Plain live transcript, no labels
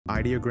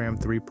IDEOGRAM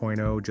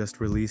 3.0 just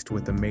released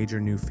with a major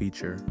new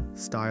feature,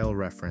 Style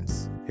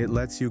Reference. It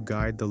lets you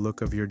guide the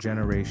look of your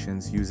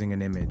generations using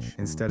an image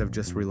instead of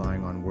just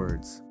relying on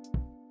words.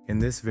 In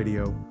this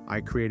video,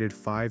 I created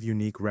 5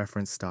 unique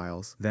reference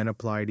styles, then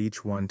applied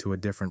each one to a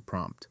different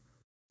prompt.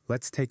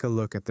 Let's take a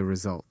look at the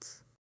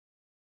results.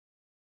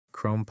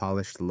 Chrome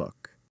polished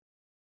look.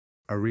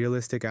 A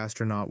realistic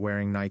astronaut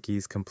wearing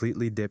Nikes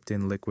completely dipped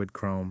in liquid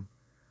chrome.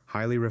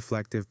 Highly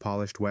reflective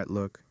polished wet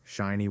look,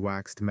 shiny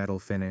waxed metal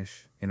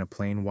finish, in a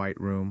plain white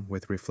room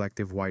with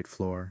reflective white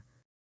floor.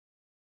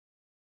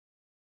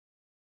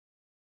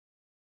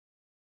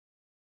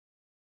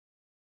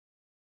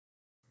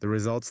 The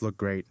results look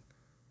great.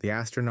 The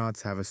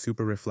astronauts have a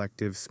super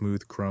reflective,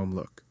 smooth chrome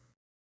look.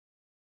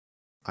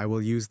 I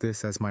will use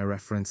this as my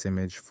reference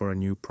image for a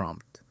new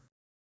prompt.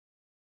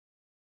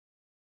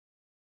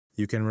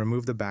 You can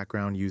remove the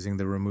background using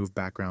the Remove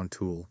Background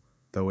tool,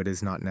 though it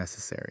is not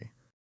necessary.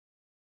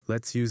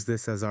 Let's use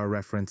this as our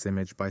reference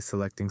image by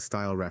selecting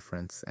Style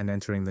Reference and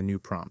entering the new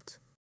prompt.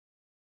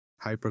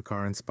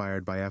 Hypercar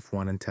inspired by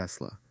F1 and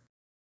Tesla.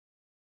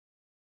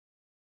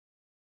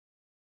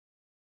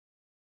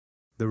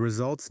 The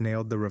results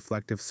nailed the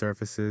reflective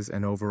surfaces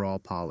and overall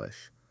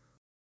polish.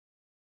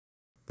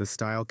 The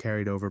style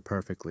carried over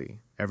perfectly.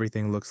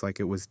 Everything looks like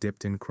it was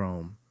dipped in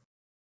chrome.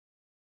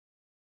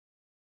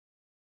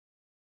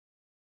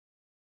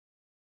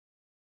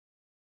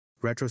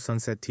 Retro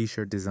Sunset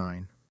T-shirt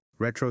design.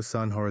 Retro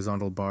Sun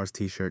horizontal bars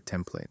T-shirt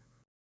template.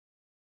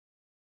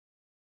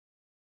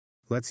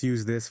 Let's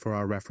use this for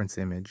our reference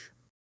image.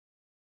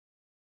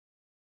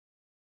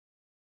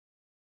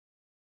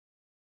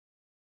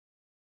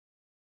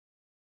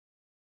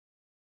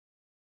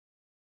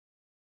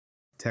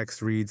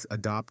 Text reads,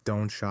 "Adopt,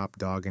 don't shop,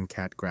 dog and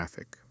cat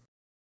graphic."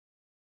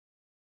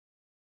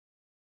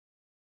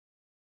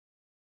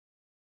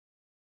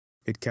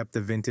 It kept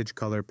the vintage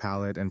color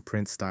palette and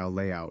print style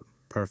layout,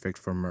 perfect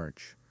for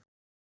merch.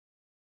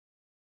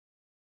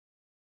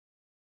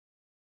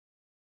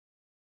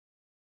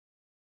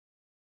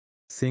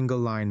 Single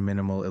line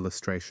minimal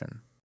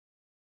illustration.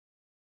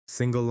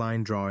 Single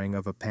line drawing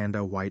of a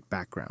panda white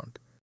background.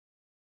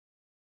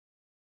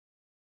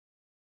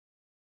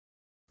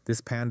 This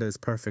panda is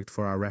perfect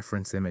for our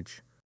reference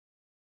image.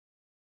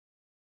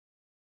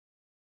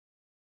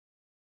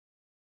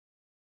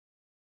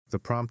 The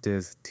prompt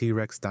is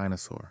T-Rex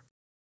dinosaur.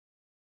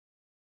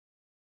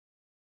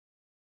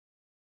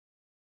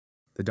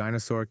 The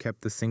dinosaur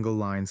kept the single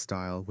line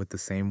style with the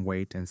same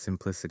weight and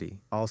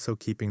simplicity, also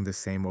keeping the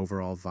same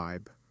overall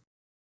vibe.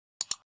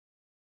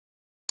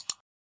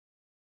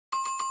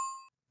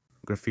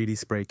 Graffiti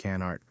spray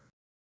can art.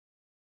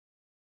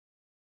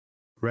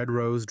 Red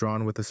rose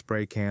drawn with a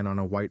spray can on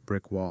a white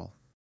brick wall.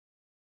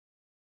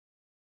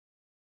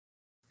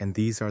 And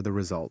these are the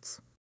results.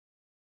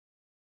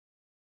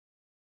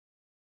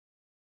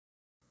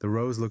 The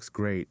rose looks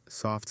great,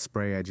 soft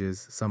spray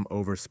edges, some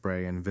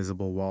overspray and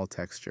visible wall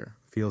texture.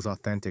 Feels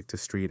authentic to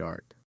street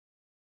art.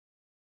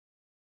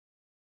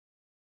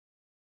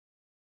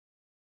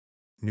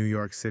 New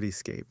York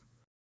cityscape.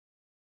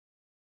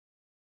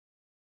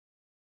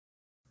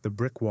 The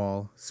brick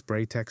wall,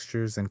 spray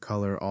textures and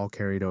color all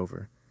carried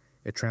over.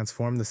 It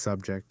transformed the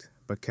subject,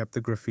 but kept the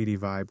graffiti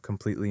vibe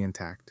completely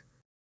intact.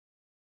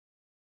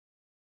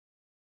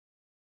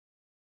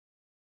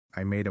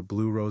 I made a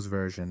blue rose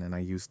version and I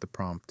used the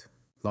prompt,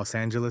 Los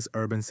Angeles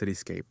urban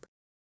cityscape.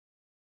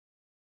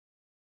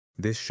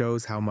 This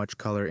shows how much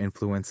color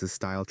influences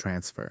style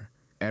transfer.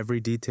 Every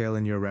detail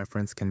in your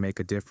reference can make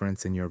a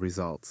difference in your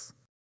results.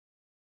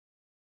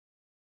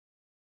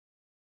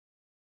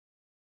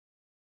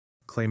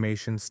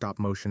 Claymation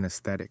stop-motion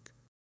aesthetic.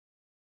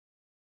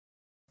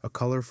 A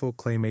colorful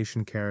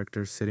claymation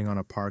character sitting on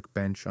a park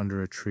bench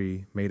under a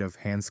tree made of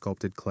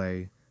hand-sculpted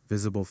clay,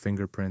 visible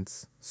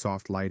fingerprints,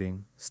 soft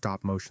lighting,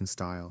 stop-motion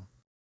style.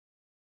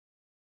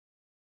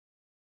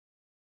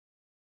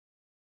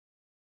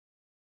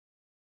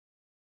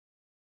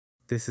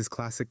 This is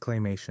classic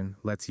claymation.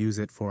 Let's use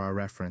it for our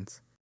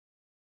reference.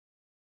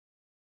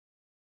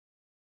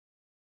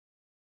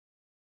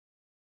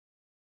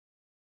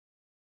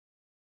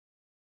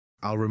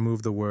 I'll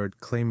remove the word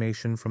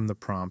claymation from the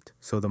prompt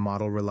so the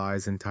model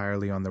relies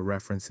entirely on the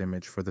reference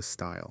image for the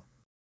style.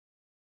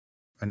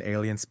 An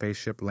alien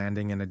spaceship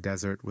landing in a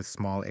desert with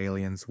small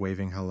aliens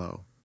waving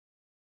hello.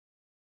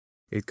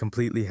 It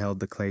completely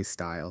held the clay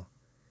style.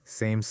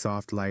 Same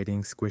soft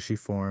lighting, squishy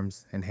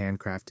forms, and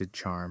handcrafted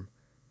charm.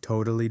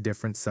 Totally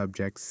different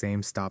subject,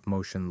 same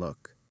stop-motion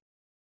look.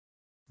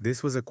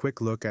 This was a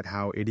quick look at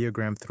how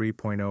IDEOGRAM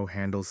 3.0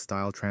 handles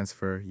style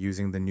transfer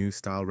using the new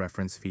style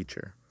reference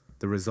feature.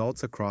 The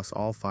results across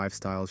all 5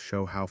 styles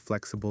show how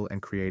flexible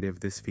and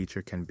creative this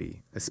feature can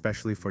be,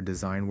 especially for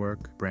design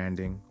work,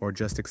 branding, or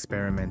just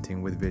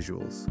experimenting with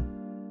visuals.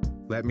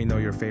 Let me know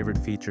your favorite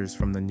features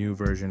from the new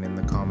version in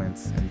the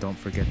comments, and don't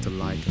forget to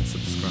like and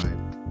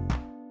subscribe.